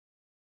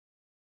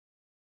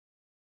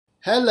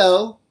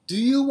Hello! Do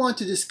you want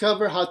to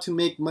discover how to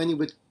make money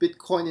with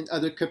Bitcoin and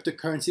other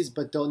cryptocurrencies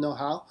but don't know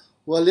how?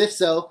 Well, if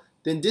so,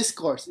 then this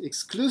course,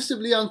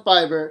 exclusively on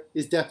Fiverr,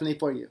 is definitely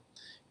for you.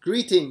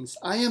 Greetings!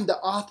 I am the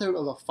author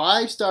of a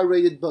 5-star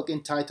rated book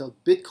entitled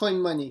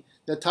Bitcoin Money,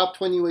 the top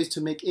 20 ways to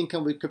make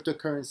income with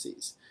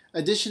cryptocurrencies.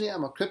 Additionally,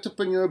 I'm a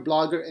cryptopreneur,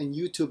 blogger, and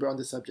YouTuber on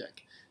the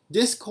subject.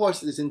 This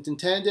course is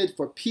intended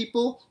for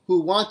people who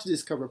want to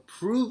discover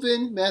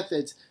proven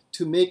methods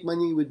to make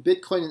money with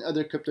Bitcoin and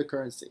other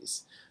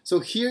cryptocurrencies. So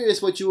here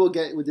is what you will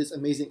get with this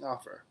amazing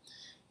offer.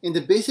 In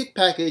the basic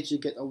package, you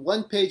get a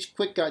one-page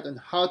quick guide on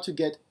how to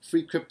get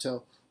free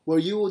crypto, where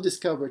you will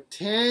discover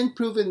 10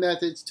 proven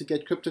methods to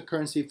get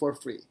cryptocurrency for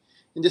free.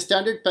 In the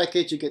standard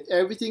package, you get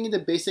everything in the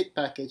basic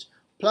package,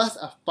 plus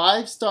a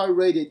 5-star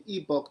rated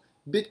ebook,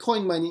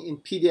 Bitcoin Money in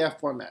PDF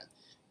format.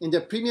 In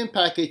the premium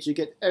package, you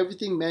get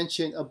everything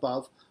mentioned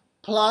above,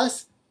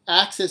 plus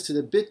access to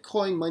the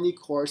Bitcoin Money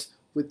course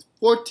with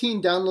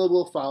 14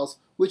 downloadable files,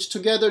 which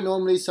together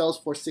normally sells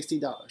for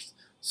 $60.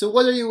 So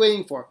what are you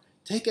waiting for?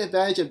 Take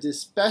advantage of this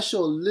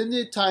special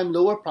limited time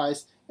lower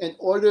price and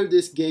order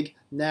this gig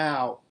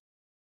now.